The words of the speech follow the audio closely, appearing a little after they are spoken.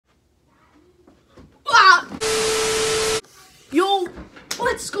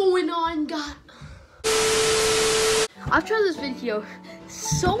What's going on, guys? I've tried this video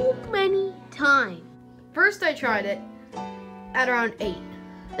so many times. First I tried it at around 8.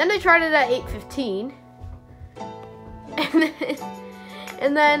 Then I tried it at 8:15.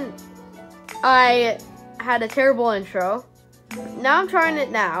 And then I had a terrible intro. Now I'm trying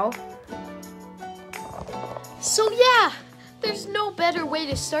it now. So yeah, there's no better way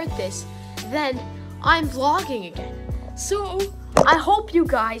to start this than I'm vlogging again. So I hope you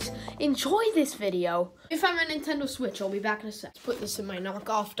guys enjoy this video. If I'm a Nintendo Switch, I'll be back in a sec. Let's put this in my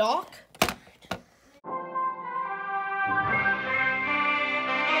knockoff dock.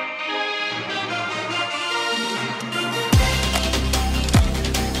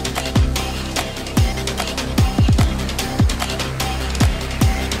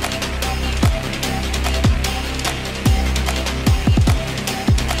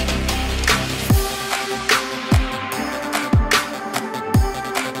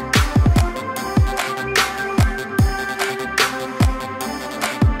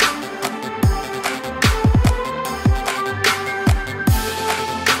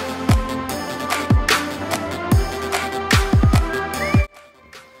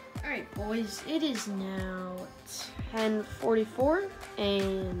 Boys, it is now 10:44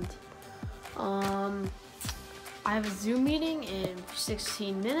 and I have a Zoom meeting in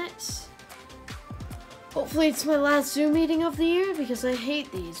 16 minutes. Hopefully it's my last Zoom meeting of the year because I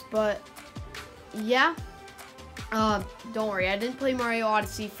hate these, but yeah. Don't worry, I didn't play Mario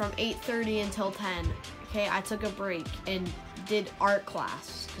Odyssey from 8:30 until 10. Okay, I took a break and did art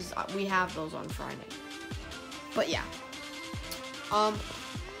class because we have those on Friday. But yeah.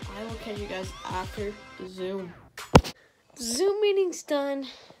 I will catch you guys after the Zoom. Zoom meeting's done,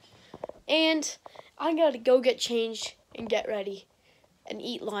 and I gotta go get changed and get ready and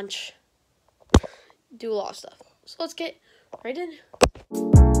eat lunch. Do a lot of stuff. So let's get right in.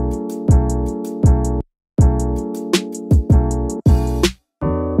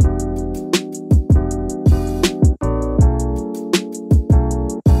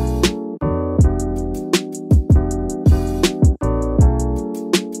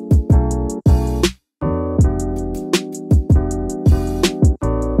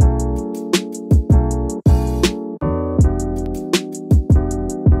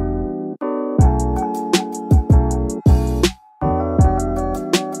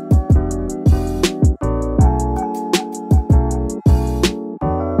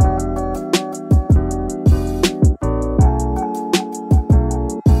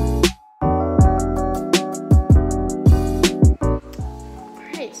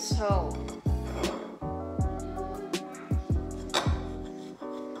 So,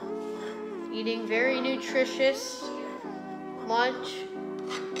 eating very nutritious lunch,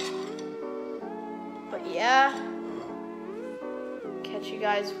 but yeah, catch you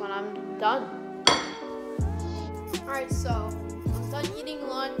guys when I'm done. Alright, so I'm done eating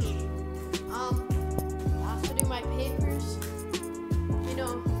lunch. I have to do my papers, you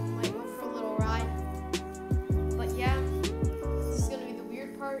know, might go for a little ride, but yeah.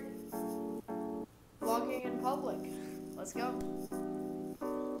 Part vlogging in public. Let's go.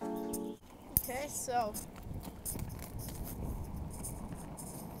 Okay, so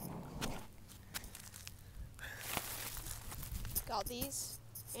got these,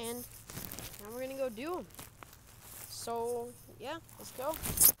 and now we're gonna go do them. So yeah, let's go.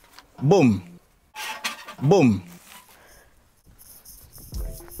 Boom. Boom.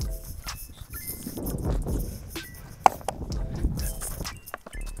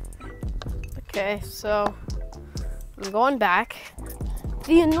 Okay, so I'm going back.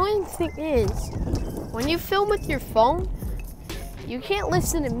 The annoying thing is, when you film with your phone, you can't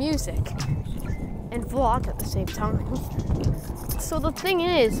listen to music and vlog at the same time. So the thing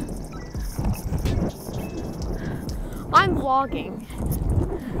is, I'm vlogging,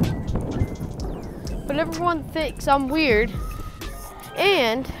 but everyone thinks I'm weird.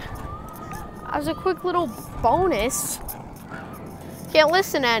 And as a quick little bonus, can't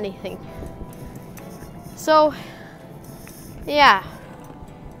listen to anything. So, yeah,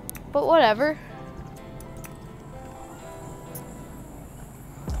 but whatever.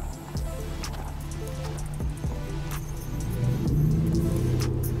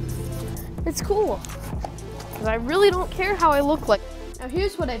 It's cool, because I really don't care how I look like. Now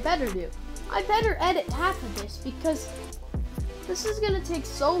here's what I better do. I better edit half of this, because this is going to take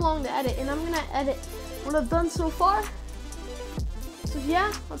so long to edit, and I'm going to edit what I've done so far. So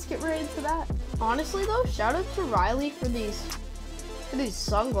yeah, let's get right into that. Honestly though, shout out to Riley for these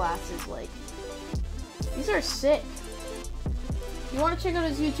sunglasses. Like, these are sick. If you want to check out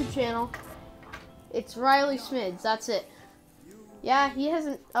his YouTube channel, it's Riley Smids. That's it. Yeah, he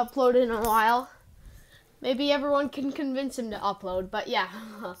hasn't uploaded in a while. Maybe everyone can convince him to upload, but yeah.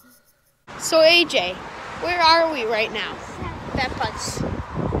 So AJ, where are we right now? That butts.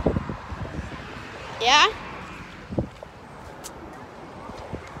 Yeah?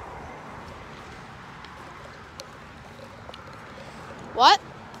 What?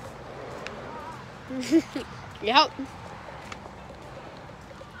 Yep.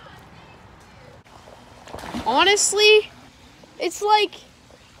 Honestly, it's like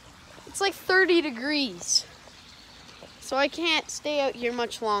 30 degrees. So I can't stay out here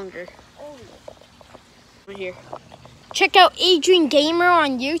much longer. Here. Check out Adrian Gamer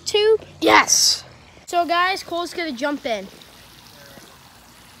on YouTube. Yes. So guys, Cole's gonna jump in.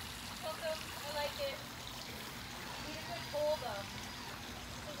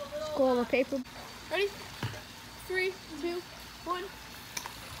 Cole, the paper. Ready? 3, 2, 1.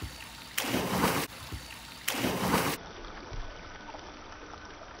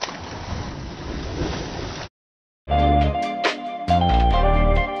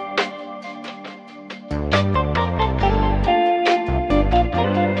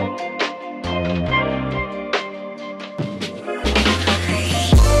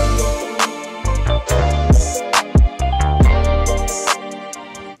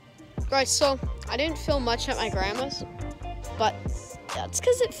 Right, so I didn't film much at my grandma's, but that's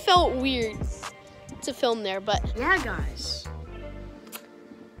because it felt weird to film there. But yeah, guys,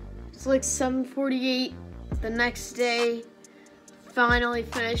 it's like 7:48 the next day. Finally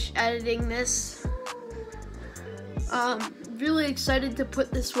finished editing this. Really excited to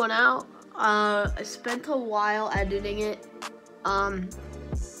put this one out. I spent a while editing it. But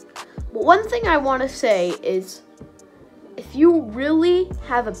one thing I want to say is, if you really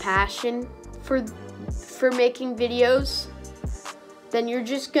have a passion for making videos, then you're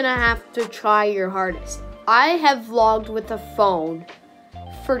just gonna have to try your hardest. I have vlogged with a phone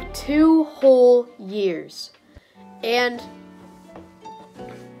for 2 whole years, and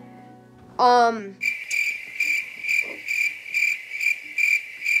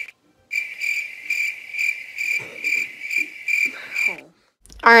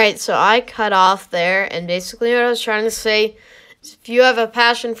Alright, so I cut off there, and basically what I was trying to say is, if you have a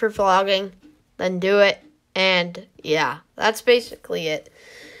passion for vlogging, then do it. And yeah, that's basically it.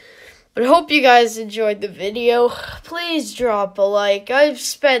 But I hope you guys enjoyed the video. Please drop a like. I've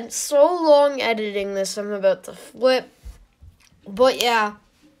spent so long editing this, I'm about to flip. But yeah,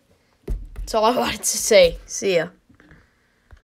 that's all I wanted to say. See ya.